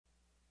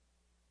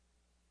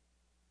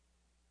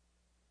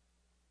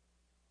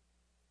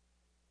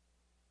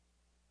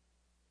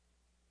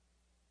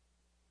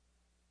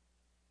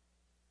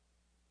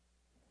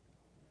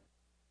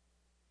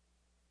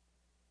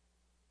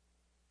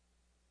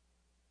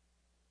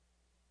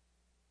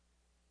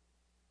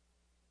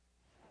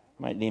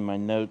Might need my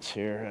notes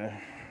here.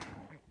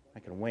 I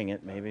can wing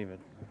it maybe, but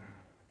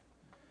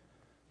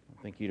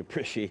I think you'd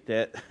appreciate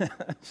that.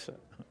 So,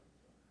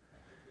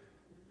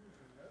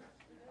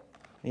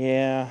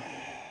 yeah.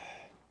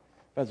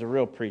 If I was a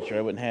real preacher,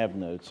 I wouldn't have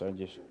notes. I'd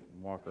just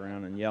walk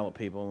around and yell at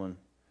people, and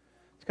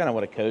it's kind of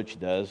what a coach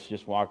does,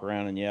 just walk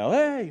around and yell,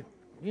 "Hey,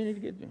 you need to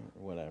get,"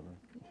 whatever.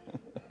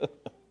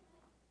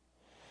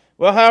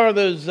 Well, how are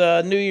those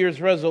New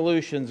Year's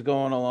resolutions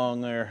going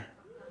along there?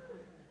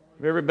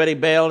 Have everybody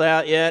bailed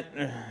out yet?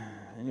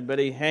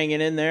 Anybody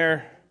hanging in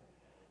there?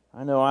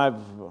 I know I've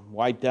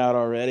wiped out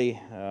already.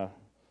 I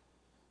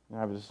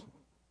was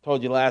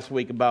told you last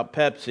week about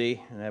Pepsi,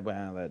 and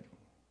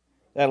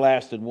that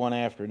lasted one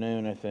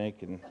afternoon, I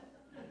think, and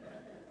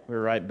we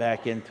were right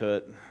back into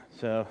it.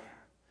 So,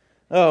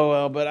 oh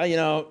well, but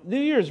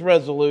New Year's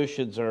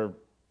resolutions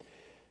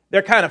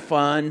they're kind of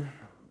fun,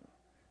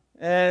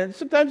 and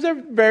sometimes they're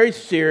very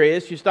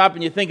serious. You stop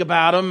and you think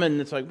about them,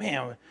 and it's like,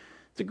 man,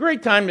 it's a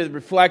great time to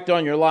reflect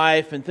on your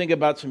life and think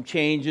about some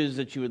changes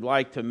that you would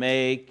like to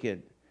make,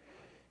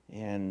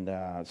 and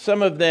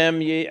some of them,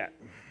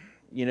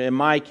 in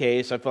my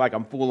case, I feel like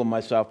I'm fooling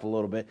myself a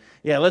little bit.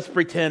 Yeah, let's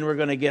pretend we're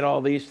going to get all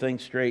these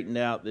things straightened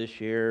out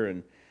this year,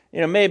 and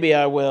maybe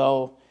I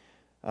will.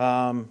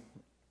 One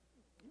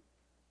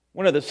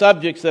of the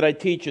subjects that I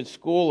teach at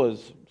school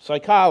is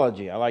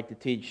psychology. I like to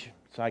teach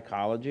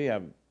psychology.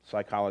 I'm a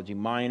psychology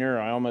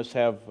minor. I almost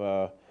have,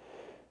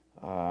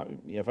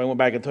 if I went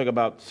back and took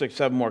about 6,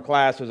 7 more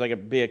classes, I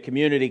could be a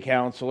community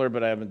counselor,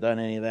 but I haven't done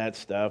any of that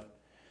stuff.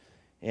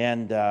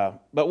 And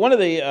but one of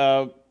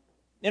the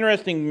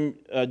interesting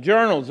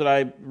journals that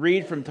I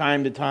read from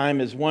time to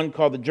time is one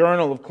called the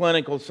Journal of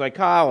Clinical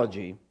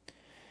Psychology.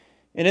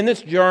 And in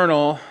this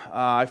journal,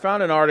 I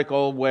found an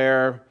article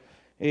where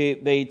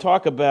they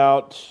talk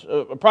about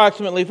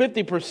approximately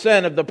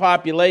 50% of the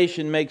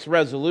population makes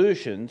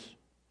resolutions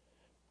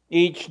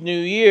each new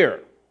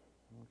year.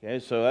 Okay,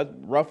 so that's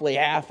roughly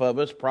half of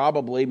us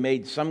probably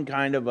made some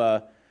kind of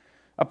a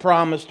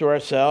promise to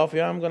ourselves.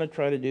 I'm going to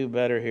try to do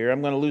better here.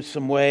 I'm going to lose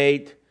some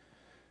weight.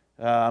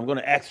 I'm going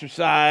to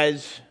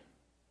exercise.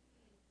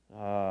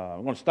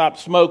 I'm going to stop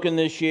smoking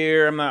this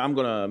year. I'm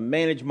going to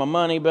manage my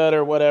money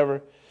better,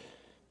 whatever.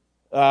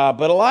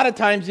 But a lot of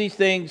times these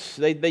things,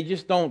 they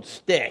just don't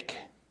stick.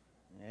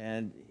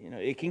 And,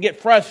 it can get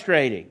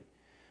frustrating.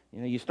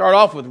 You start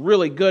off with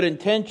really good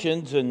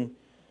intentions, and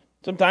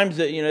sometimes,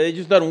 it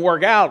just doesn't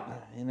work out.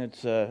 And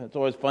it's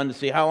always fun to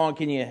see how long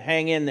can you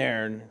hang in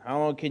there and how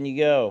long can you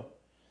go.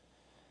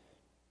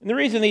 And the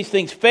reason these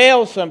things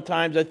fail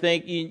sometimes, I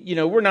think,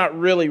 we're not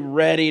really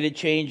ready to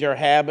change our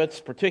habits,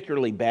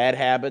 particularly bad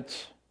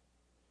habits.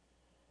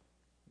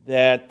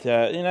 That,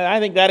 I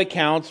think that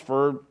accounts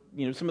for,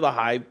 some of the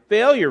high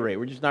failure rate.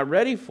 We're just not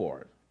ready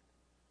for it.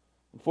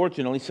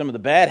 Unfortunately, some of the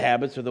bad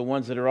habits are the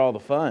ones that are all the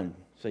fun.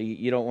 So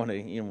you don't want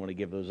to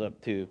give those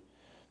up too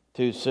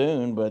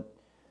soon. But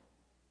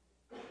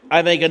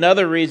I think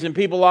another reason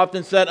people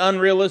often set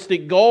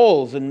unrealistic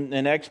goals and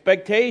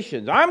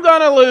expectations. I'm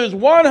going to lose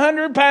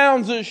 100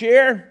 pounds this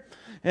year,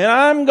 and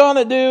I'm going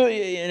to do.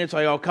 And it's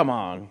like, oh, come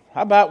on.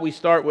 How about we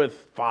start with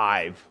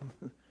 5?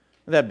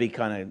 That'd be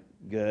kind of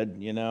good,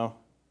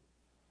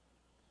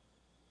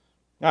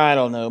 I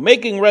don't know.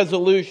 Making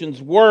resolutions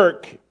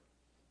work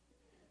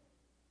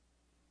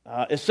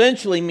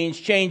essentially means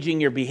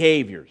changing your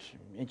behaviors.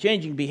 And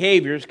changing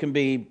behaviors can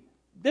be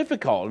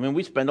difficult.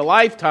 We spend a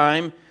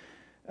lifetime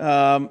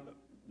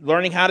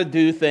learning how to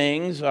do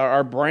things.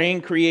 Our brain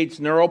creates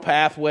neural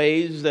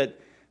pathways that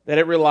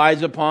it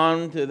relies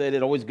upon, that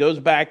it always goes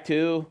back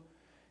to.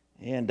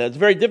 And it's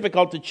very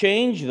difficult to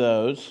change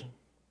those.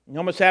 You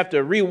almost have to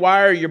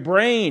rewire your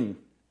brain.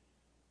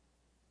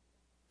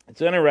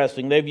 It's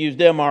interesting. They've used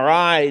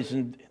MRIs,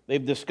 and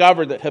they've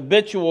discovered that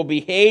habitual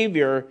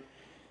behavior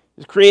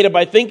is created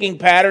by thinking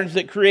patterns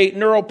that create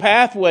neural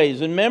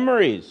pathways and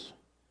memories,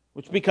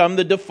 which become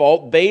the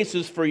default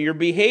basis for your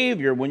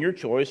behavior when you're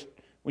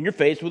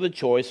faced with a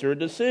choice or a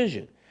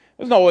decision.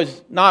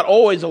 There's not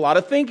always a lot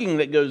of thinking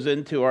that goes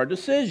into our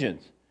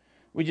decisions.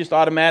 We just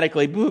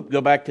automatically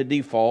go back to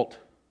default.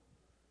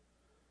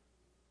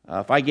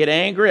 If I get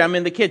angry, I'm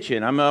in the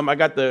kitchen. I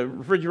got the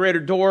refrigerator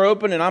door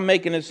open, and I'm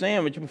making a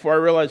sandwich before I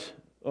realize,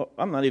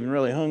 I'm not even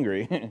really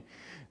hungry.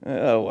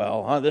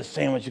 This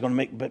sandwich is going to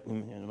make.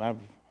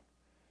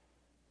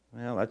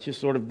 Well, that's just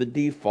sort of the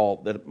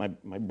default that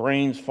my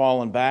brain's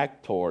fallen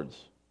back towards.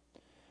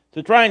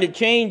 So trying to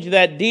change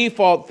that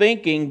default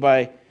thinking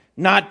by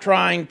not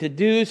trying to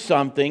do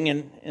something,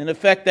 and in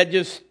effect that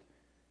just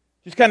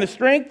kind of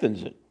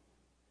strengthens it.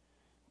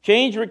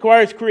 Change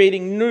requires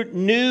creating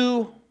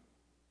new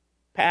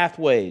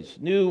pathways,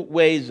 new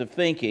ways of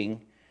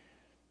thinking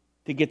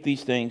to get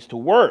these things to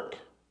work.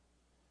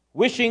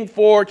 Wishing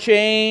for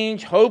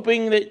change,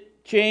 hoping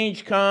that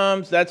change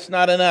comes, that's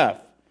not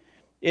enough.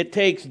 It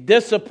takes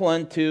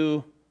discipline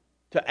to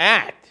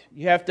act.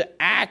 You have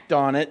to act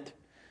on it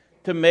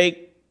to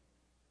make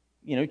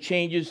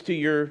changes to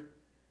your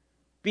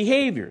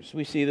behaviors.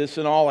 We see this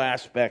in all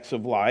aspects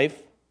of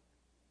life.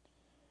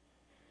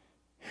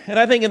 And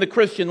I think in the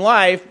Christian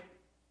life,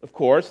 of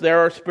course, there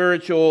are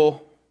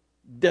spiritual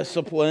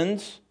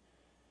disciplines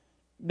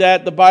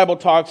that the Bible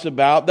talks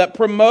about that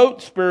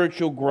promote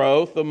spiritual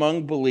growth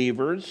among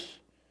believers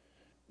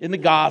in the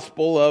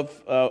gospel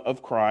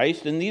of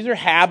Christ. And these are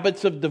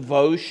habits of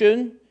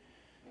devotion,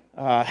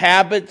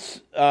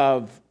 habits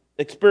of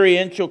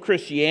experiential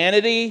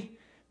Christianity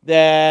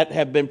that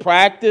have been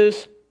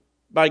practiced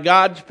by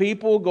God's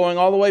people going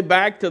all the way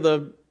back to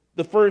the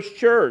first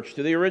church,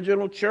 to the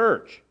original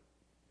church.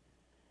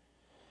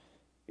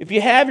 If you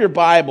have your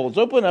Bibles,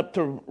 open up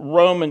to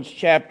Romans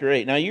chapter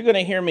 8. Now, you're going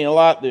to hear me a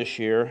lot this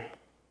year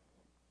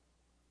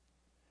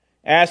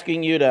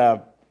asking you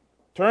to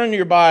turn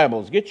your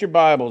Bibles, get your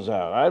Bibles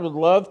out. I would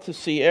love to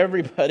see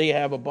everybody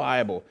have a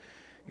Bible.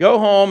 Go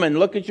home and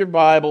look at your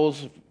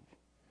Bibles.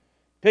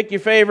 Pick your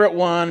favorite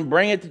one,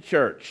 bring it to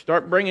church.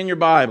 Start bringing your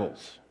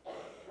Bibles.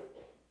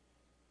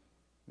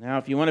 Now,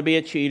 if you want to be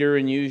a cheater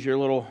and use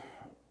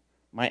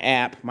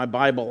my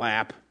Bible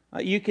app,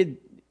 you could.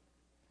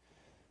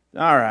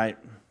 All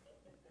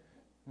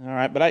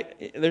right, but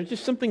there's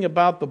just something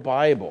about the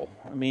Bible.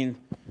 I mean,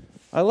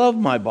 I love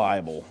my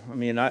Bible. I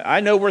mean, I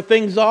know where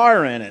things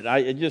are in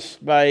it.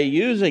 Just by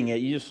using it,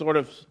 you just sort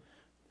of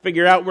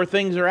figure out where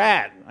things are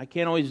at. I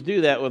can't always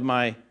do that with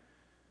my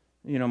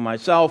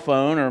cell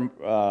phone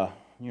or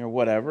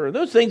whatever.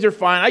 Those things are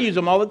fine. I use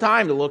them all the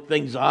time to look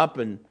things up,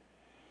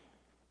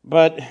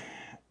 but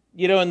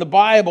in the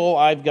Bible,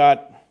 I've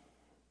got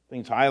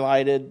things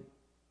highlighted.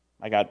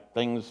 I got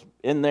things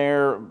in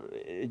there.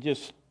 It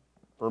just,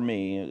 for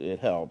me, it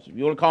helps. If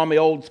you want to call me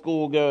old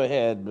school, go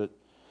ahead. But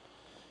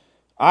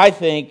I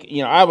think,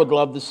 I would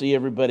love to see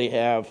everybody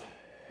have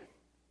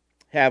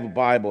a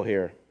Bible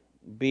here.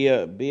 Be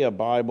a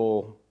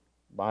Bible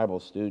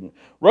student.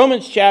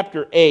 Romans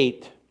chapter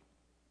 8.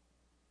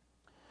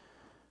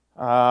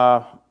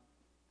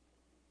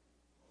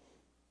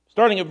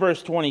 Starting at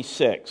verse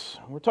 26.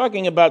 We're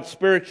talking about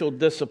spiritual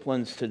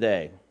disciplines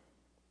today.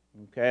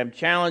 Okay, I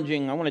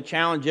want to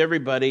challenge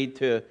everybody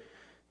to,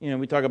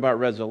 we talk about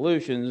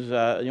resolutions.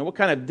 What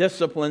kind of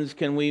disciplines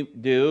can we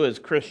do as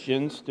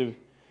Christians to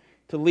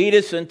lead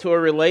us into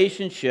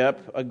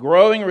a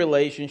growing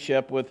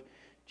relationship with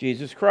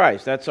Jesus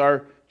Christ? That's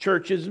our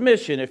church's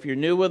mission. If you're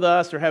new with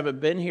us or haven't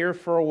been here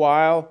for a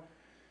while,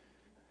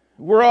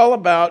 we're all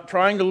about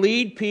trying to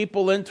lead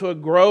people into a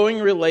growing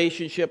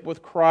relationship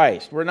with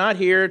Christ. We're not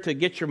here to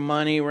get your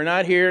money. We're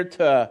not here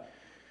to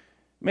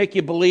make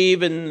you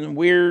believe in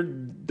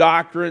weird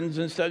doctrines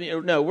and stuff.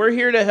 No, we're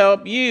here to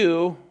help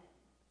you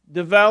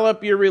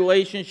develop your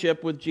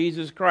relationship with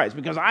Jesus Christ.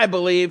 Because I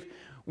believe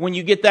when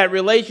you get that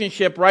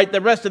relationship right,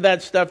 the rest of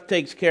that stuff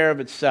takes care of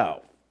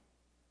itself.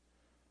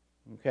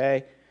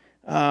 Okay?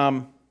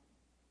 So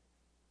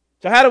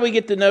how do we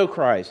get to know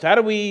Christ? How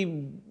do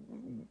we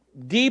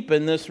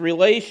deepen this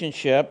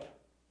relationship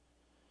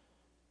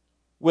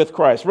with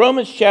Christ?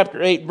 Romans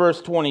chapter 8,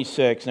 verse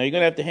 26. Now, you're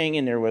going to have to hang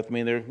in there with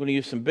me. They're going to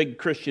use some big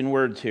Christian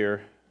words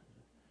here.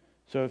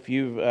 So if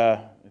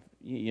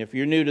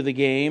you're new to the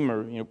game,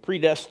 or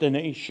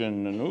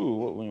predestination,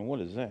 and what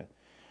is that?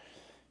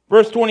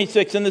 Verse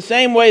 26, in the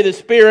same way the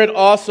Spirit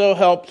also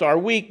helps our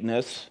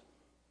weakness,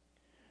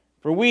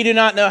 for we do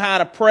not know how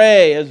to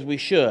pray as we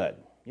should.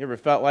 You ever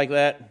felt like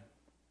that?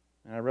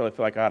 I really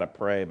feel like I ought to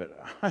pray, but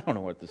I don't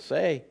know what to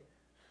say.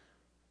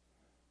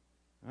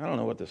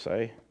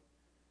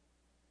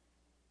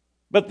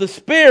 But the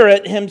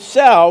Spirit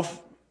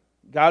Himself,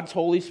 God's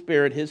Holy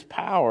Spirit, His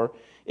power,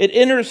 it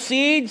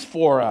intercedes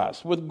for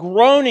us with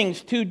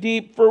groanings too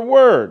deep for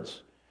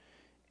words.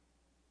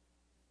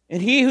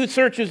 And He who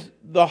searches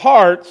the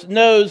hearts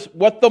knows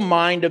what the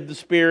mind of the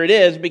Spirit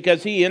is,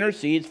 because He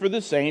intercedes for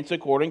the saints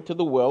according to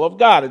the will of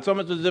God. It's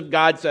almost as if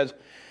God says,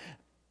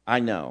 I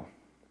know.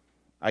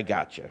 I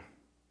got you.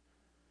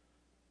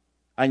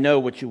 I know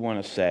what you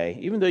want to say,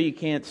 even though you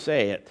can't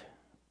say it.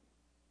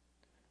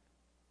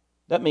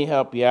 Let me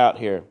help you out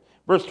here.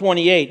 Verse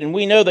 28, and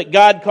we know that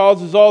God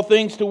causes all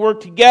things to work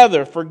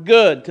together for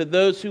good to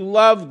those who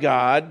love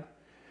God,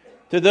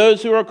 to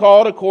those who are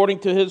called according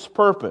to His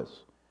purpose.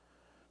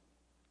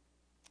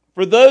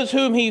 For those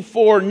whom He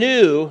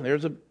foreknew,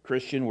 there's a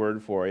Christian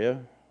word for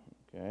you,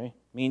 okay,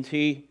 means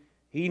He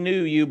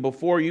knew you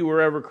before you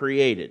were ever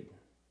created.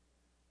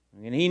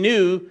 And He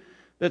knew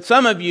that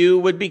some of you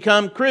would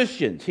become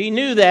Christians. He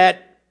knew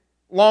that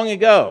long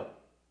ago,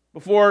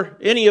 before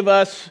any of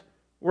us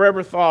were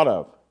ever thought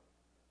of.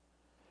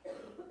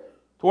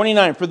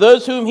 29, for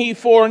those whom He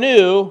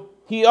foreknew,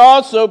 He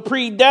also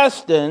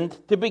predestined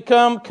to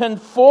become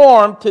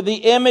conformed to the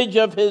image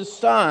of His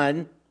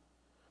Son,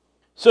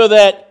 so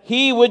that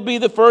He would be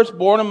the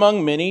firstborn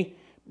among many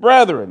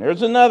brethren.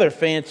 There's another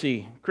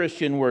fancy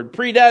Christian word,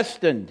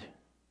 predestined.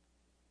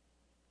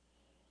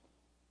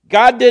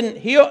 God didn't,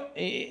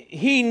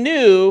 He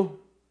knew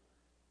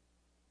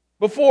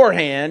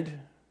beforehand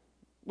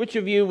which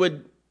of you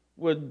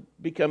would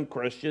become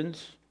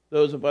Christians,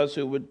 those of us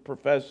who would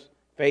profess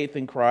faith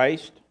in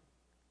Christ.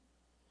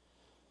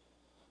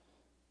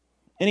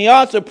 And He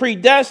also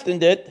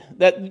predestined it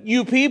that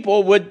you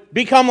people would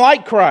become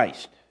like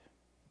Christ.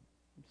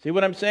 See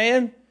what I'm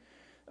saying?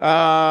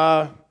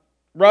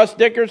 Russ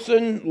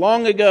Dickerson,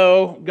 long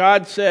ago,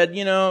 God said,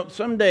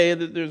 someday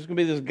there's going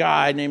to be this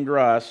guy named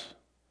Russ.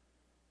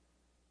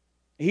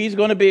 He's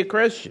going to be a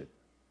Christian.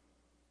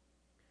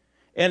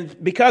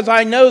 And because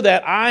I know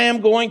that, I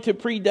am going to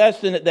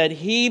predestine it that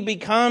he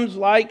becomes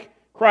like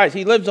Christ.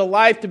 He lives a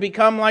life to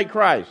become like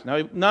Christ.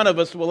 Now, none of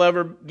us will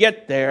ever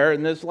get there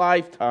in this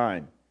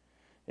lifetime.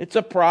 It's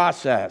a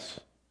process.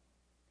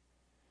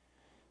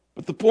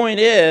 But the point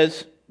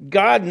is,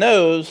 God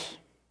knows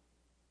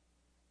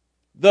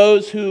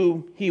those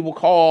who he will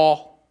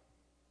call.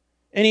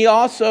 And he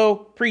also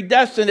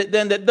predestined it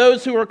then that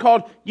those who are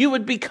called, you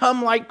would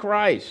become like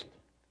Christ.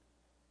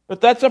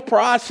 But that's a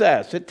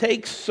process. It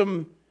takes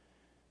some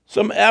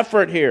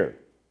effort here.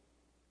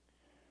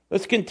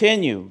 Let's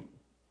continue.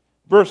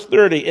 Verse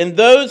 30. And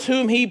those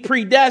whom he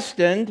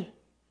predestined,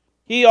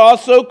 he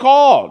also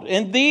called.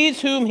 And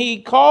these whom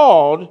he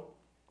called,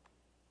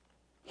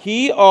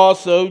 he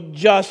also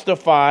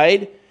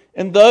justified.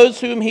 And those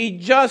whom he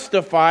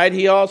justified,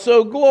 he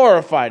also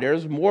glorified.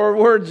 There's more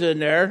words in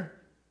there.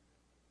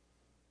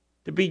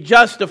 To be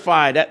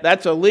justified,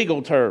 that's a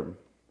legal term.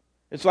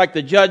 It's like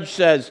the judge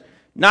says,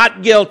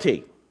 not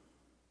guilty.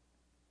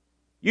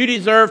 You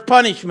deserve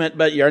punishment,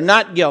 but you're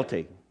not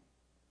guilty.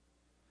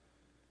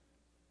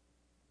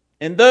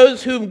 And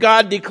those whom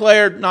God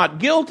declared not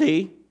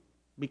guilty,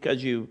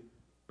 because you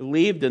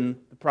believed in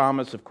the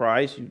promise of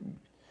Christ,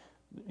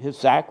 his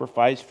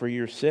sacrifice for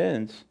your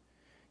sins,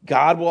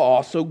 God will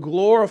also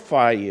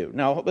glorify you.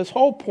 Now, this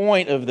whole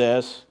point of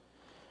this,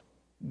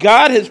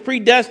 God has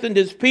predestined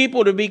his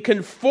people to be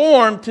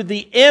conformed to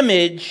the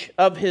image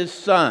of his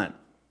Son.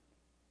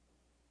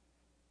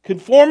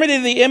 Conformity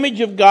to the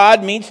image of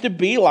God means to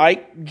be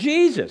like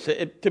Jesus.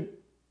 To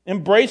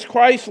embrace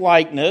Christ's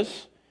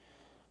likeness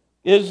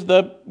is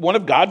one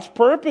of God's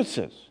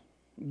purposes.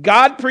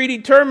 God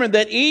predetermined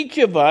that each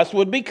of us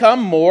would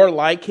become more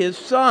like his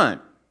Son.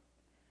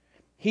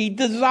 He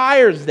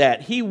desires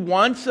that. He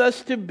wants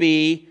us to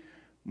be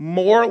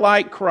more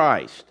like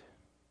Christ.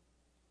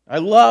 I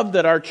love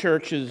that our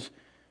church's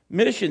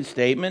mission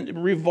statement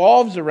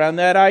revolves around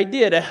that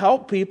idea to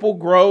help people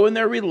grow in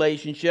their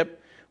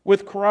relationship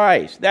with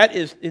Christ. That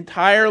is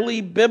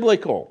entirely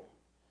biblical.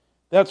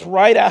 That's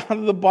right out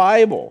of the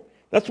Bible.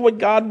 That's what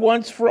God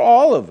wants for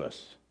all of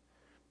us.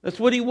 That's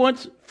what he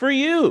wants for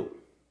you.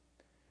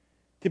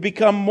 To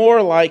become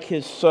more like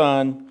his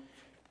Son,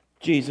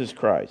 Jesus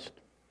Christ.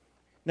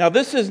 Now,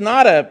 this is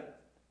not a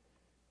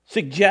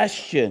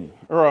suggestion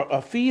or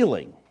a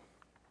feeling.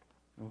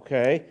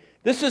 Okay?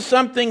 This is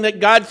something that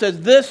God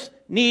says this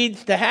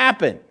needs to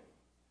happen.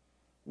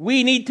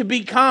 We need to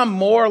become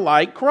more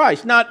like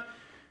Christ. Not,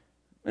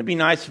 it'd be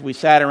nice if we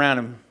sat around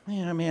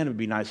and, man, it'd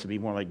be nice to be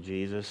more like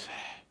Jesus.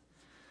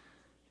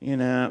 He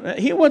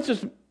wants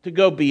us to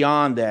go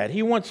beyond that.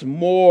 He wants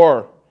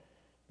more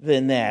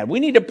than that.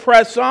 We need to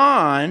press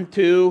on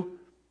to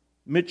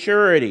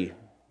maturity,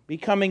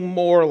 becoming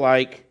more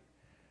like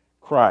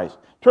Christ.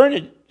 Turn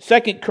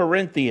to 2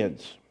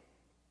 Corinthians.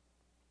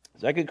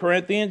 2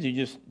 Corinthians, you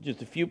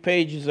just a few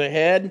pages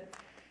ahead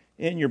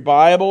in your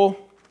Bible.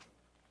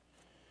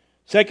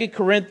 2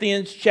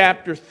 Corinthians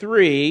chapter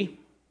 3.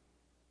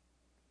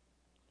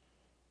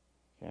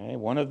 Okay,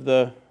 one of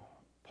the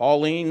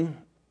Pauline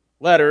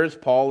letters.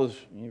 Paul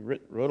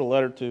wrote a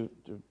letter to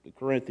the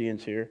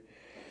Corinthians here.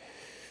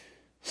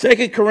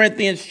 2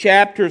 Corinthians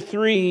chapter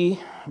 3,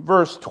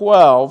 verse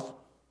 12.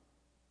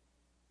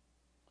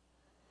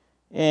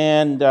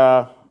 And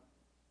Paul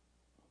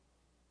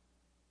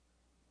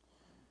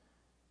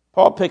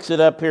picks it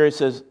up here. He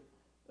says,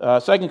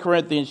 2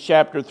 Corinthians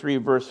chapter 3,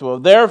 verse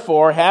 12.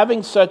 Therefore,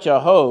 having such a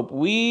hope,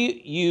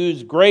 we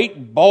use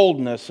great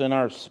boldness in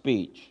our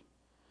speech.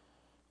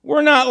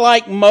 We're not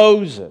like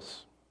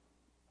Moses,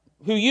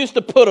 who used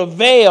to put a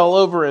veil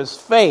over his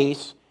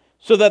face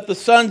so that the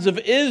sons of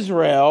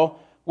Israel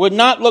would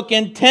not look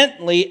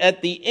intently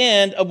at the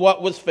end of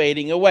what was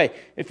fading away.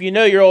 If you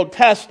know your Old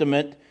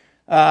Testament,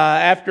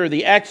 after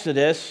the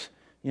Exodus,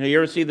 you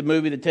ever see the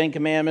movie The Ten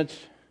Commandments?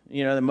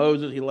 The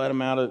Moses, he let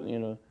them out of,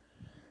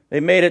 they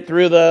made it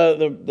through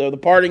the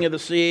parting of the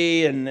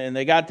sea and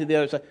they got to the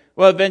other side.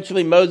 Well,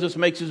 eventually Moses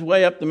makes his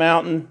way up the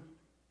mountain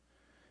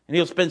and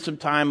he'll spend some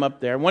time up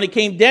there. And when he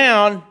came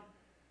down,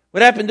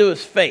 what happened to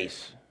his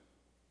face?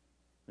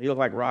 He looked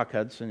like Rock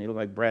Hudson. He looked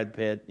like Brad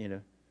Pitt,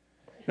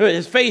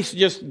 His face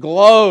just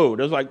glowed.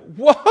 It was like,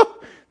 whoa,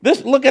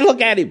 look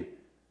at him.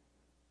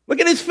 Look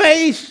at his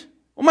face.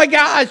 Oh my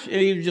gosh. And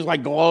he was just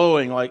like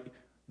glowing, like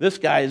this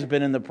guy has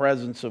been in the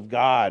presence of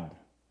God.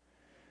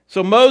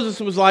 So Moses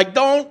was like,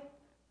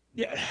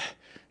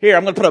 here,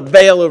 I'm going to put a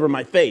veil over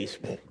my face.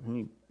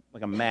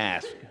 Like a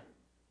mask.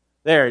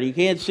 There, you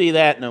can't see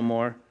that no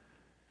more.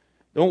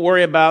 Don't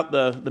worry about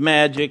the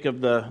magic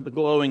of the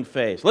glowing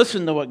face.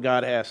 Listen to what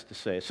God has to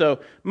say. So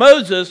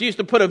Moses used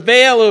to put a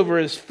veil over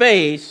his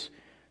face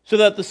so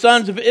that the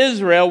sons of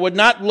Israel would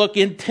not look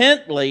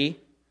intently,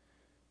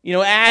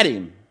 at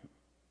him.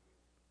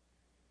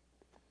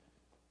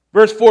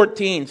 Verse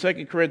 14,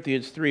 2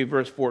 Corinthians 3,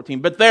 verse 14.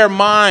 But their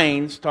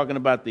minds, talking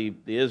about the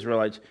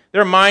Israelites,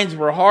 their minds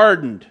were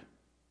hardened.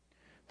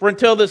 For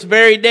until this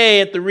very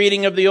day, at the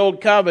reading of the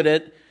Old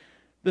Covenant,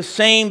 the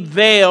same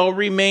veil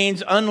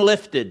remains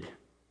unlifted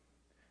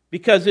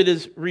because it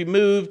is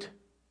removed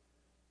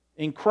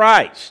in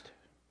Christ.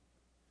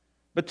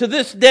 But to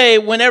this day,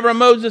 whenever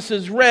Moses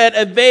is read,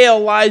 a veil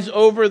lies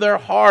over their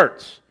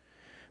hearts.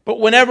 But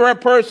whenever a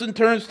person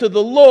turns to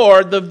the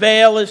Lord, the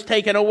veil is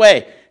taken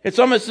away. It's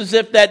almost as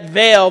if that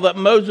veil that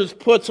Moses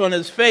puts on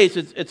his face,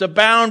 it's a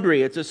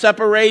boundary, it's a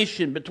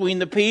separation between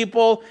the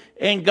people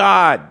and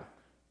God.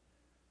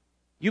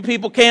 You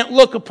people can't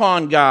look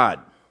upon God.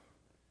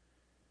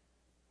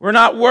 We're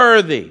not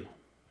worthy.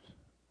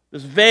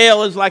 This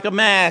veil is like a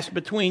mask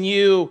between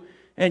you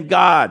and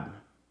God.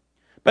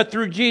 But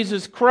through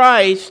Jesus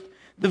Christ,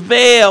 the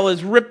veil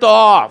is ripped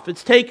off.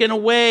 It's taken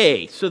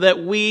away so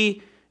that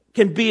we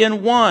can be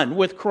in one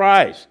with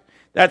Christ.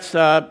 That's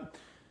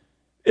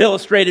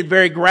illustrated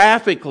very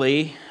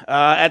graphically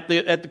at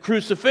the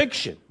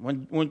crucifixion.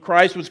 When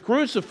Christ was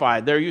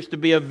crucified, there used to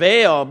be a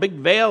veil, a big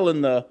veil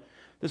to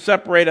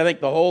separate, I think,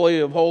 the Holy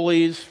of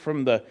Holies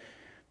from the...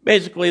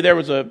 Basically, there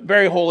was a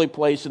very holy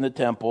place in the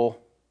temple.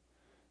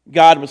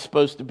 God was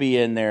supposed to be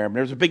in there.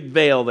 There was a big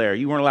veil there.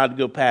 You weren't allowed to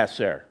go past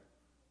there.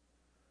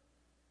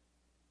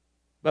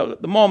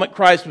 But the moment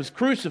Christ was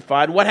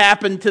crucified, what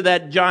happened to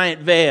that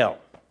giant veil?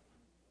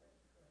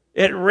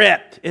 It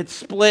ripped. It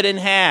split in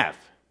half.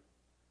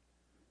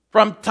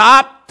 From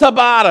top to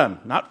bottom.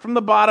 Not from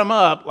the bottom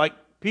up like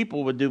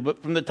people would do,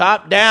 but from the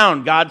top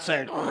down, God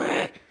said,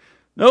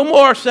 no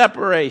more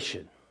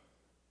separation.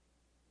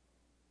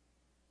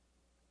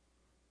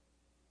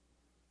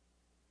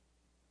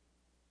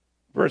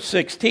 Verse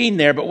 16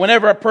 there, but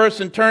whenever a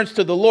person turns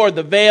to the Lord,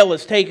 the veil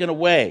is taken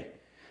away.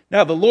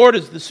 Now the Lord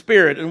is the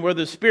Spirit, and where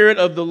the Spirit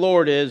of the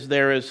Lord is,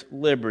 there is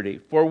liberty.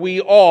 For we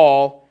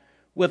all,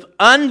 with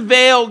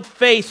unveiled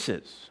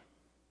faces,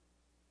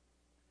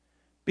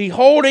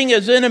 beholding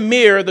as in a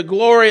mirror the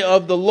glory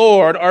of the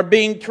Lord, are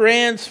being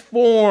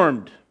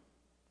transformed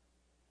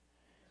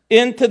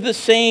into the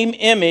same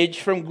image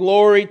from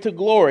glory to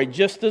glory,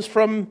 just as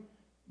from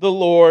the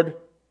Lord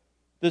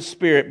the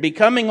Spirit.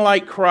 Becoming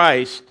like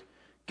Christ,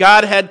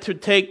 God had to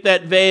take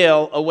that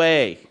veil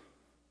away.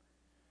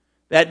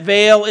 That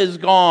veil is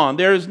gone.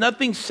 There is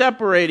nothing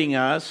separating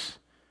us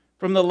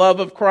from the love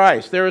of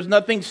Christ. There is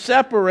nothing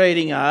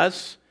separating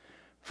us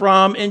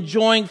from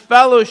enjoying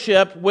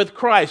fellowship with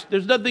Christ.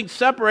 There's nothing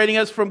separating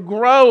us from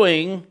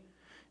growing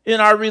in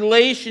our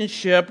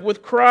relationship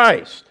with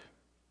Christ.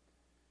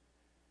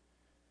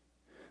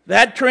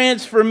 That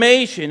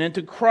transformation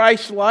into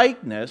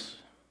Christ-likeness,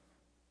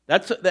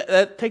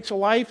 that takes a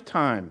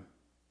lifetime.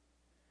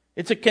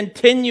 It's a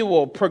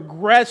continual,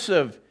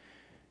 progressive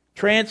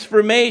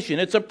transformation.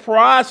 It's a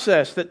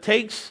process that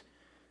takes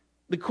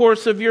the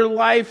course of your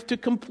life to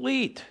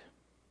complete.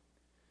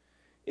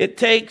 It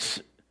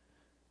takes,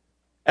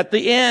 at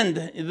the end,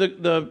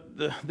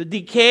 the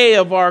decay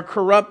of our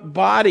corrupt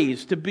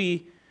bodies to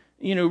be,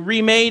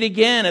 remade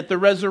again at the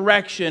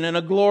resurrection in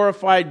a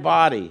glorified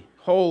body,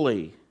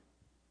 holy,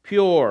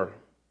 pure,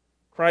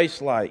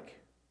 Christ-like.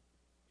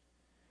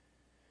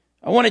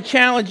 I want to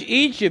challenge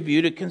each of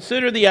you to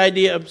consider the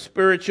idea of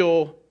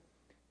spiritual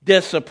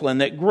discipline,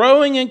 that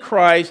growing in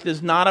Christ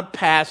is not a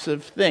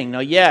passive thing. Now,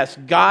 yes,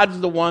 God's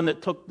the one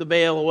that took the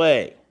veil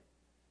away.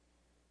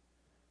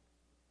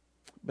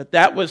 But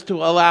that was to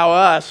allow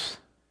us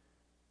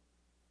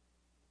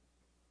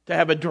to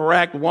have a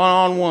direct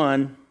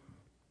one-on-one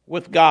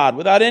with God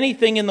without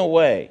anything in the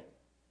way.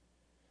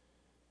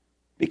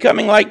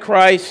 Becoming like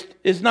Christ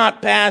is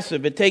not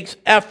passive. It takes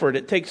effort.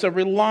 It takes a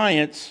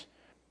reliance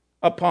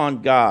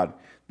upon God.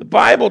 The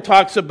Bible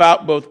talks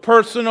about both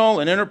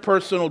personal and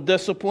interpersonal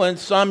disciplines.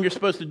 Some you're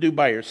supposed to do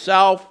by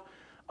yourself.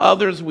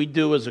 Others we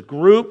do as a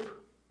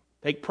group.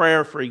 Take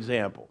prayer, for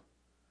example.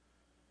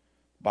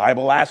 The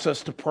Bible asks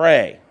us to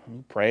pray.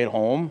 You pray at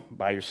home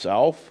by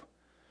yourself.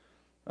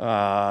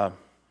 And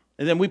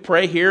then we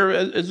pray here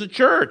as a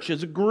church,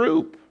 as a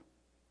group.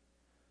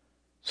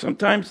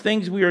 Sometimes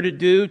things we are to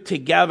do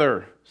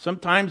together.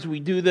 Sometimes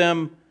we do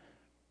them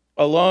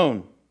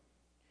alone.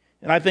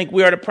 And I think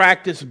we are to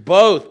practice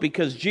both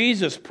because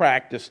Jesus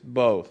practiced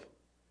both.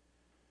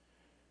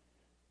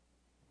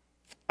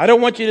 I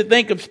don't want you to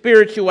think of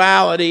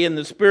spirituality and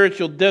the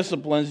spiritual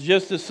disciplines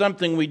just as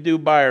something we do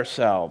by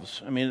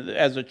ourselves. I mean,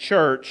 as a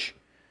church,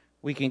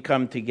 we can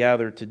come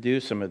together to do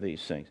some of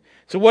these things.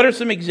 So what are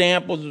some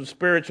examples of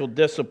spiritual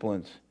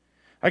disciplines?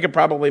 I could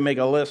probably make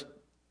a list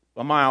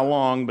a mile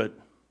long, but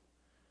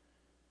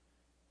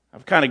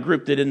I've kind of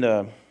grouped it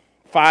into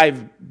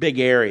 5 big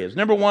areas.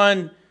 Number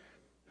 1,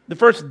 the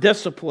first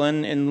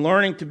discipline in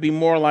learning to be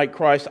more like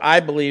Christ,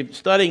 I believe,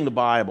 studying the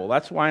Bible.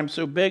 That's why I'm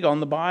so big on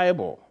the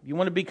Bible. If you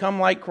want to become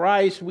like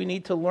Christ, we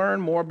need to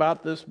learn more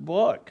about this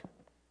book.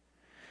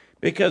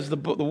 Because the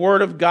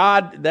Word of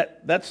God,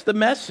 that's the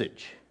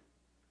message.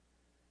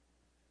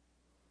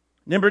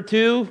 Number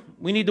 2,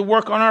 we need to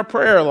work on our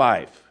prayer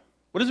life.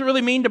 What does it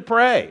really mean to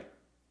pray?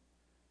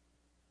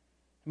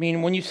 I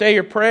mean, when you say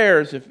your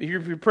prayers, if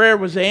your prayer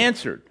was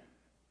answered,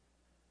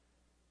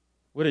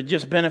 would it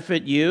just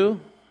benefit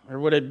you? Or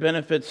would it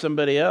benefit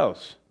somebody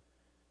else?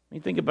 I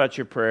mean, think about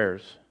your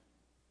prayers.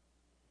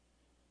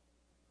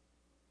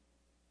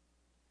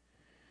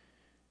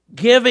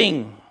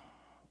 Giving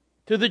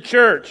to the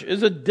church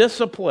is a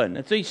discipline.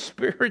 It's a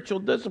spiritual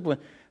discipline.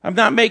 I'm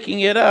not making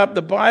it up.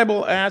 The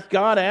Bible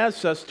God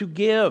asks us to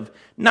give,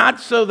 not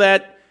so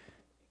that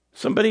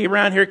somebody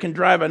around here can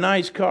drive a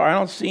nice car. I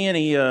don't see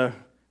any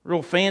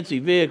real fancy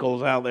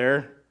vehicles out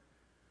there.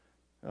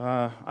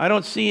 I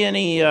don't see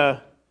any,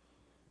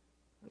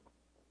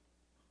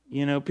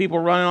 people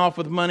running off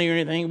with money or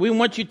anything. We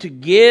want you to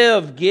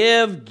give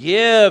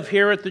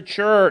here at the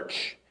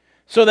church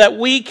so that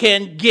we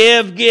can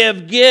give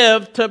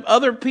to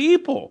other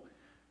people.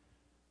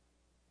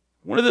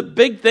 One of the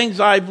big things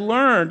I've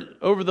learned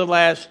over the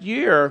last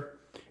year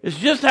is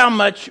just how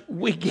much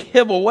we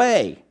give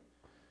away.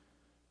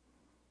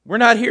 We're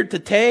not here to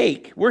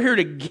take. We're here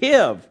to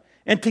give.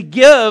 And to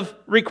give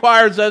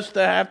requires us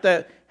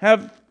to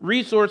have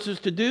resources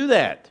to do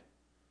that.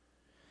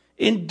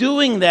 In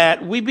doing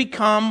that, we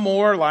become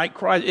more like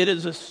Christ.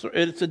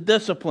 It's a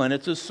discipline.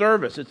 It's a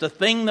service. It's a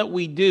thing that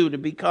we do to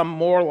become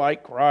more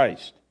like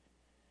Christ.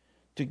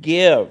 To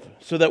give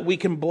so that we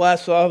can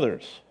bless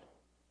others.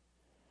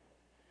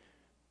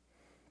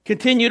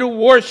 Continue to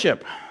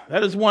worship.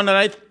 That is one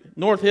that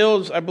North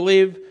Hills, I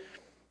believe,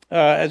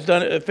 has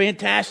done a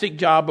fantastic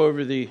job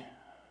over the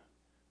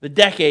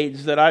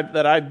decades that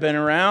I've been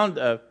around.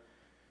 The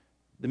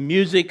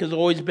music has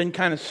always been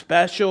kind of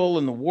special,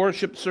 and the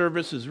worship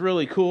service is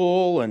really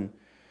cool. And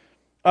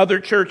other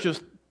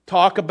churches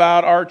talk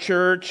about our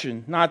church,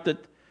 and not that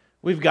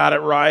we've got it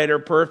right or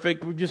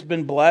perfect. We've just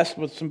been blessed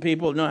with some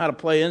people who know how to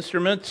play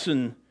instruments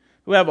and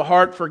who have a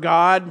heart for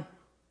God.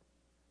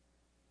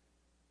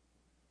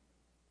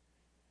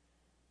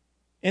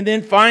 And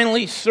then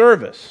finally,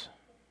 service.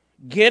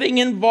 Getting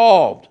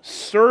involved,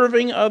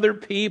 serving other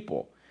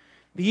people.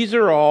 These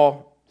are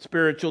all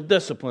spiritual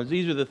disciplines.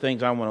 These are the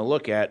things I want to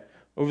look at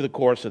over the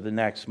course of the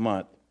next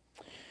month.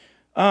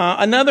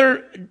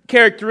 Another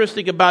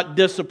characteristic about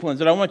disciplines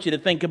that I want you to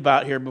think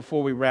about here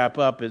before we wrap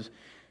up is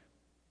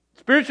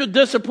spiritual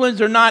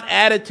disciplines are not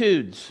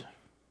attitudes.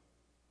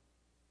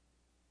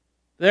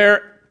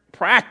 They're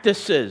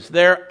practices.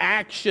 They're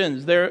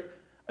actions.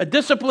 A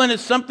discipline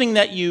is something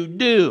that you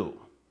do.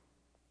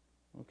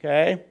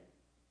 Okay?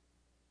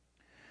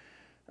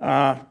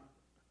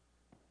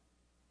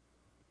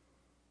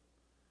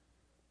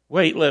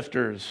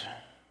 Weightlifters.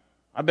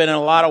 I've been in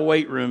a lot of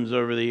weight rooms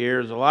over the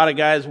years. A lot of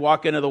guys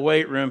walk into the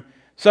weight room.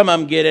 Some of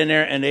them get in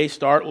there and they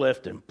start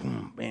lifting.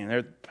 Boom, man,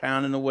 they're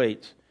pounding the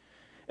weights.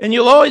 And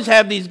you'll always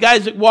have these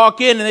guys that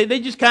walk in and they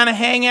just kind of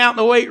hang out in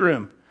the weight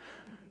room.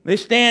 They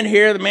stand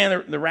here,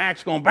 the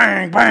rack's going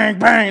bang, bang,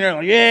 bang. They're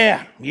like,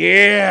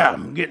 yeah,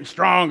 I'm getting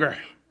stronger.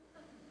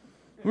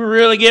 We're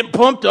really getting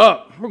pumped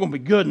up. We're going to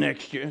be good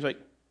next year. It's like,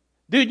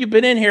 dude, you've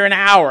been in here an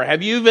hour.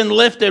 Have you even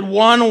lifted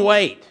one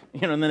weight?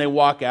 And then they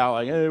walk out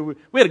like, hey, we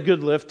had a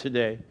good lift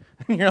today.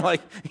 And you're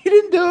like, you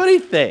didn't do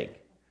anything.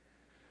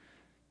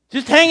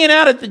 Just hanging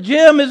out at the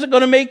gym isn't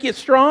going to make you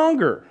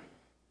stronger.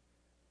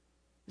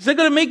 It's not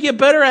going to make you a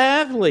better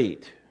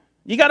athlete.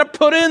 You got to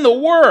put in the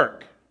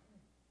work.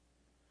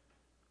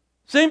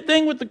 Same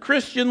thing with the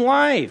Christian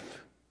life.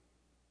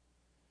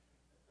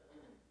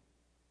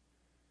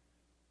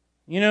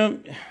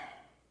 The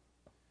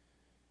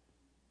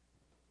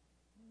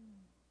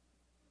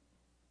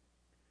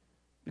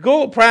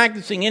goal of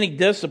practicing any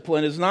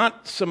discipline is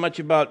not so much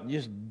about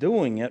just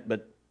doing it,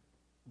 but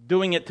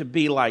doing it to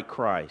be like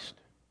Christ.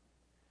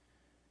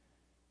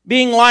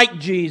 Being like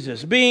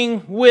Jesus,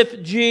 being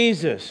with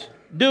Jesus,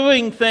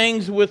 doing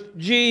things with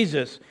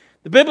Jesus.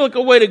 The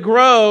biblical way to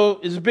grow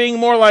is being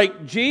more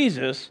like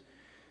Jesus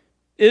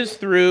is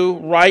through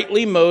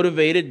rightly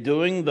motivated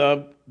doing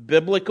the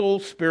biblical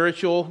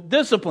spiritual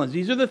disciplines.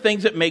 These are the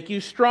things that make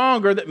you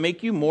stronger, that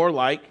make you more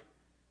like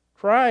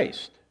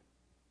Christ.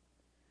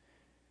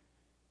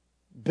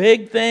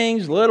 Big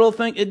things, little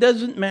things, it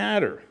doesn't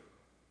matter.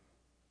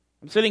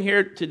 I'm sitting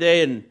here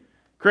today and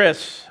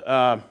Chris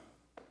was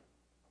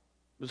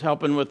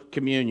helping with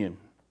communion.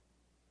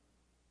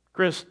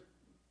 Chris,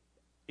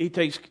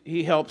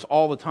 he helps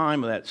all the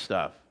time with that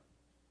stuff.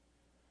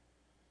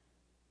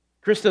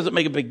 Chris doesn't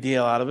make a big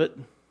deal out of it.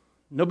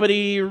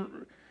 Nobody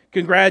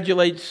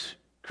congratulates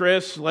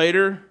Chris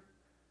later.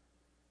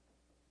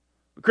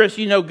 But Chris,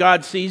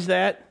 God sees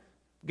that.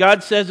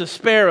 God says a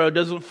sparrow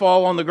doesn't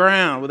fall on the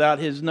ground without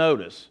his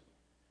notice.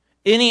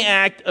 Any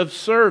act of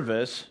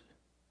service,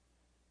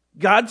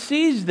 God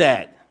sees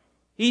that.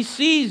 He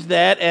sees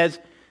that as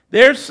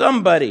there's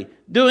somebody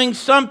doing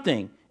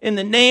something in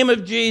the name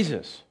of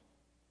Jesus.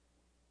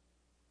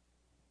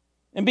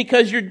 And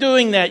because you're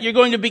doing that, you're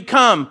going to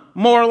become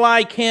more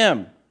like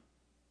him.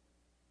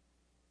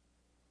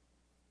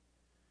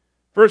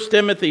 1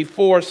 Timothy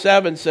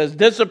 4:7 says,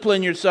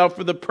 discipline yourself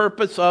for the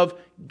purpose of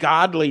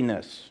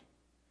godliness.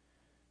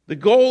 The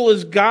goal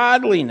is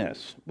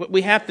godliness, but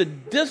we have to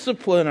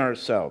discipline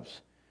ourselves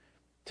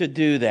to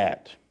do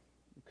that.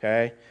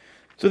 Okay?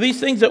 So these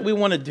things that we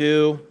want to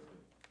do,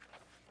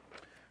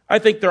 I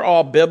think they're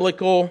all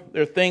biblical.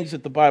 They're things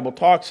that the Bible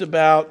talks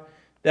about.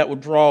 that will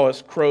draw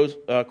us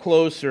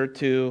closer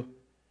to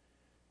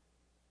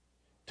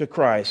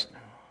Christ.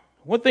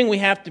 One thing we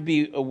have to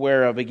be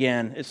aware of,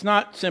 again, it's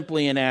not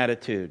simply an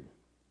attitude.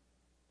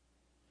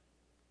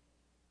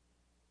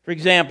 For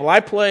example,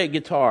 I play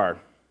guitar.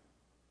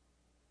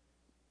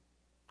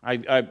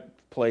 I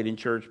played in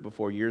church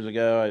before years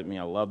ago.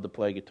 I love to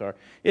play guitar.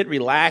 It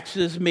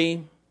relaxes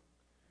me.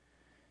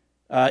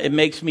 It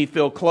makes me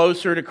feel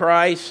closer to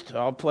Christ.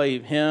 I'll play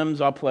hymns,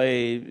 I'll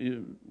play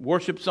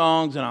worship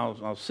songs, and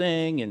I'll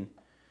sing.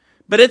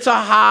 But it's a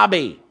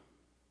hobby.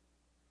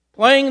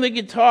 Playing the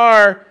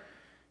guitar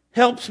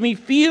helps me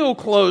feel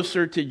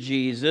closer to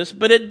Jesus,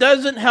 but it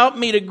doesn't help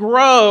me to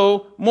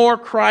grow more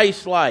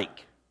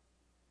Christ-like.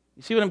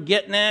 You see what I'm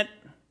getting at?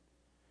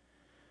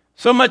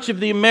 So much of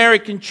the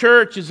American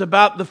church is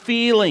about the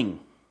feeling.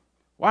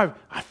 Well,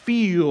 I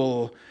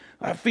feel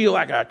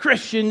like a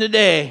Christian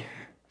today.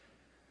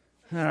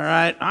 All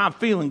right, I'm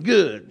feeling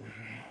good.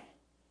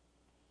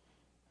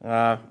 When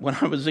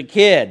I was a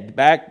kid,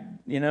 back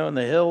in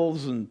the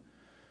hills, and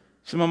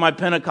some of my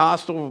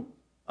Pentecostal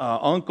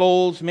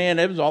uncles, man,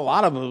 a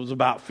lot of it was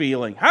about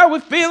feeling. How are we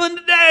feeling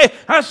today?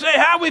 I say,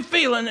 how are we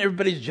feeling?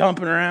 Everybody's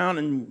jumping around,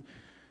 and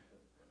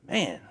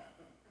man,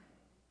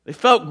 they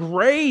felt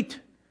great.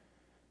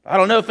 I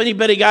don't know if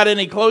anybody got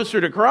any closer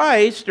to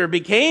Christ or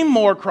became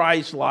more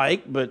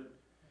Christ-like, but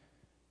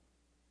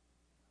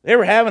they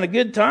were having a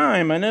good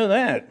time. I know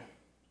that.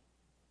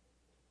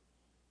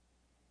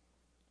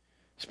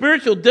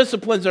 Spiritual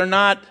disciplines are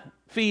not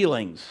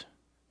feelings.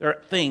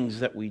 They're things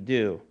that we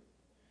do.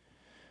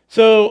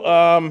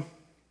 So,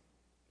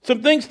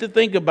 some things to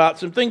think about,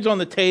 some things on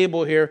the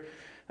table here.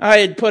 I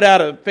had put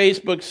out a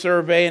Facebook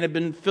survey and have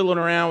been fiddling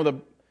around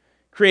with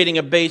creating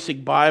a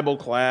basic Bible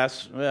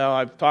class. Well,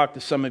 I've talked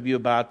to some of you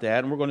about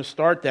that, and we're going to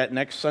start that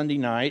next Sunday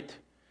night.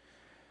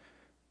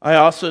 I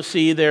also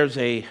see there's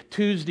a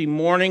Tuesday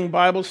morning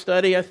Bible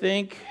study, I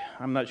think.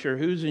 I'm not sure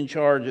who's in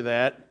charge of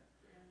that.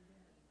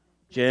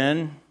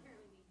 Jen,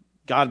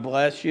 God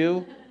bless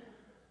you.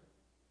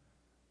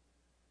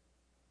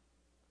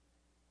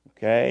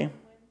 Okay.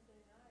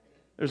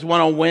 There's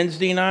one on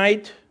Wednesday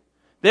night.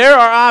 There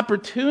are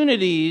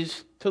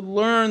opportunities to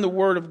learn the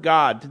Word of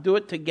God, to do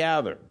it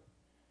together.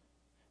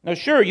 Now,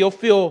 sure, you'll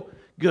feel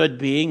good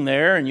being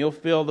there, and you'll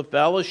feel the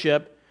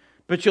fellowship,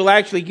 but you'll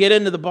actually get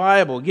into the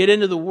Bible, get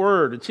into the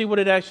Word, and see what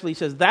it actually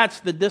says. That's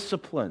the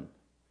discipline.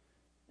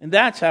 And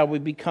that's how we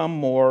become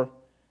more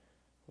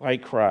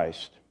like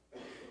Christ.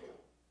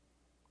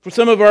 For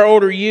some of our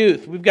older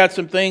youth, we've got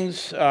some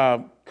things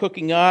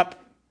cooking up.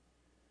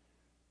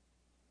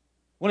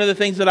 One of the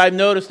things that I've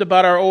noticed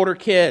about our older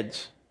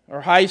kids,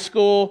 our high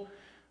school,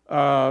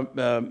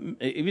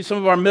 even some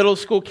of our middle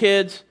school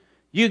kids,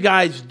 you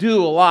guys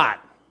do a lot.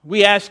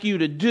 We ask you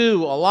to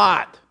do a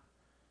lot.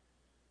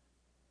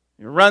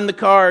 You run the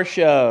car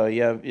show.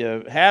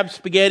 You have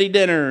spaghetti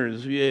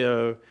dinners.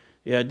 You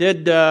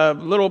did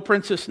Little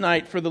Princess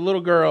Night for the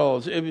little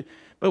girls.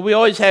 But we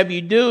always have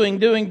you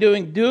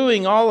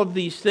doing all of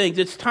these things.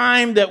 It's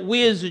time that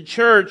we as a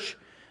church,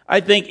 I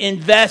think,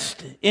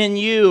 invest in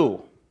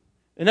you.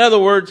 In other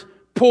words,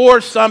 pour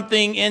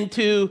something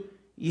into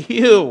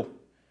you.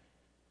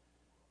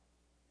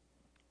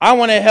 I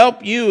want to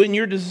help you in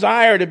your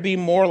desire to be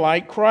more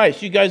like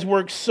Christ. You guys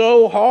work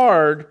so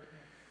hard,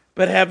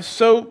 but have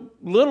so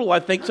little, I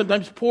think,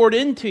 sometimes poured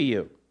into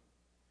you.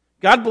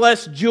 God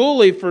bless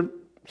Julie for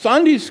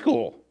Sunday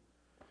school.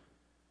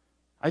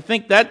 I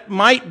think that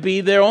might be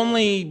their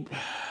only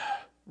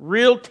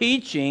real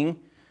teaching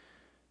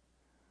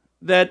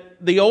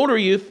that the older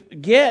youth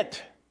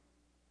get.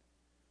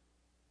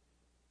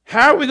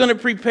 How are we going to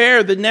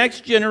prepare the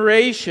next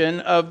generation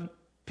of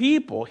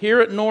people here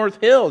at North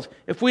Hills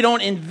if we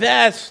don't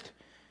invest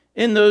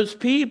in those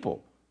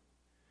people?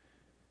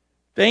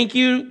 Thank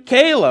you,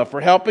 Kayla,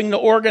 for helping to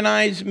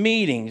organize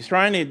meetings,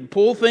 trying to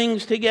pull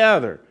things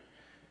together,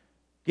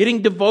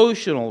 getting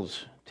devotionals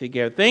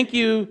together. Thank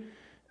you,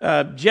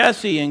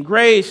 Jesse and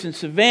Grace and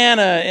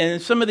Savannah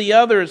and some of the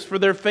others for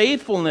their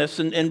faithfulness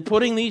in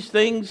putting these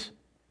things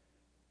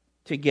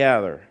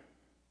together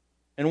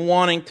and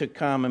wanting to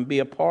come and be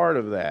a part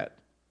of that.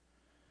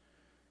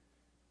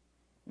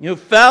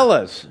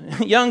 Fellas,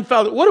 young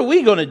fellas, what are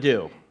we going to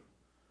do?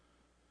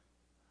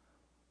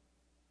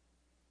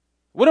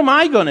 What am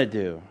I going to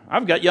do?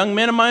 I've got young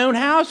men in my own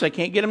house. I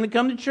can't get them to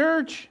come to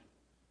church.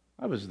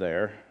 I was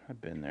there.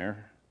 I've been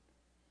there.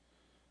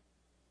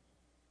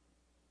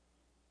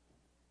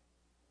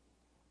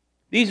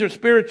 These are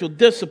spiritual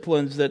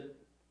disciplines that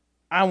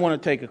I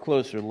want to take a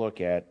closer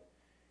look at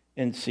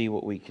and see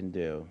what we can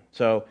do.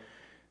 So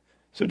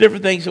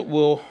different things that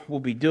we'll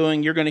be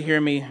doing. You're going to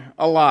hear me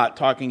a lot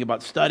talking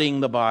about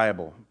studying the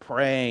Bible,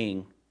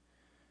 praying,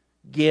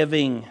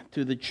 giving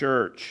to the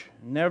church.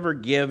 Never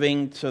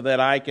giving so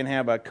that I can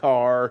have a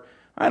car.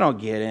 I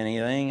don't get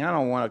anything. I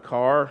don't want a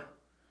car.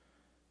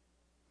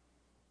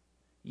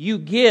 You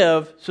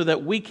give so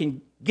that we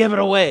can give it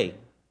away.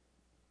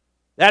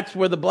 That's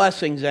where the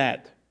blessing's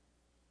at.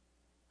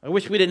 I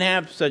wish we didn't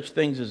have such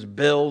things as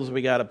bills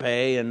we got to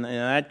pay and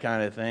that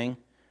kind of thing.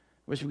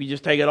 Wish we could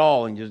just take it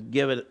all and just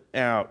give it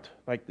out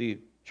like the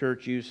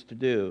church used to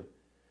do.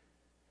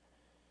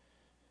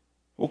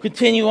 We'll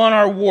continue on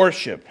our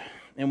worship,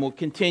 and we'll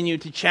continue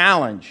to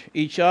challenge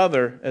each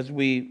other as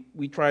we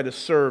try to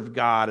serve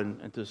God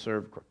and to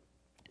serve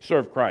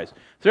Christ.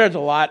 So there's a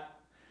lot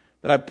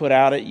that I've put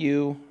out at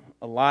you,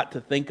 a lot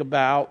to think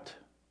about.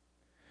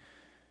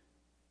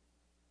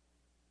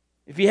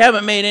 If you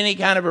haven't made any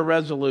kind of a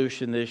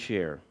resolution this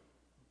year,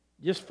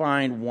 just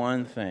find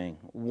one thing,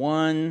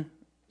 one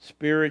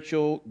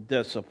spiritual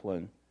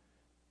discipline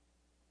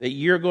that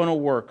you're going to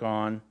work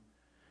on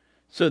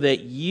so that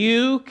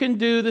you can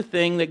do the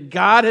thing that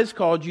God has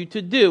called you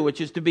to do,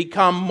 which is to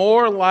become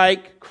more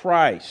like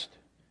Christ.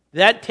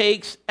 That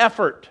takes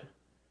effort.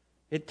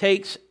 It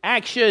takes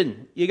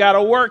action. You got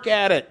to work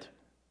at it.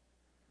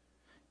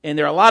 And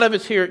there are a lot of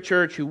us here at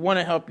church who want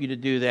to help you to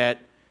do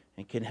that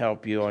and can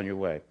help you on your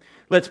way.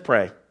 Let's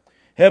pray.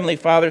 Heavenly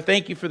Father,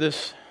 thank you for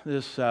this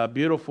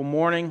beautiful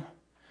morning.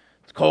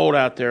 It's cold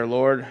out there,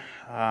 Lord.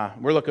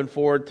 We're looking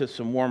forward to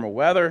some warmer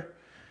weather.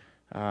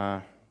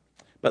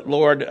 But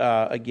Lord,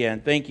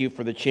 again, thank you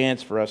for the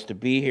chance for us to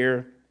be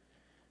here.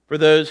 For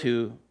those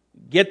who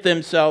get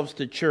themselves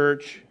to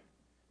church,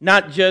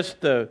 not just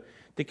to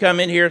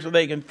come in here so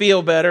they can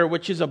feel better,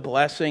 which is a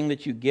blessing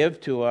that you give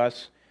to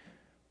us,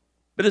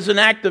 but as an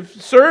act of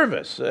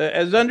service,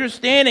 as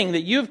understanding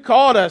that you've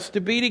called us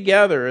to be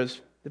together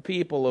as the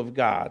people of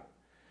God.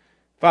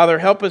 Father,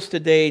 help us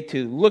today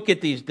to look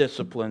at these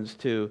disciplines,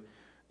 to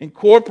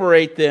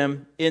incorporate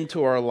them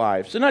into our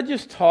lives. To not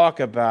just talk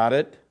about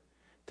it,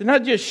 to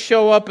not just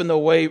show up in the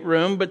weight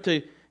room, but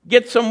to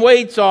get some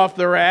weights off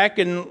the rack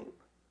and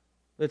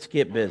let's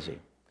get busy.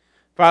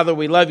 Father,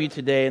 we love you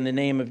today in the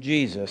name of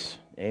Jesus.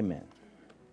 Amen.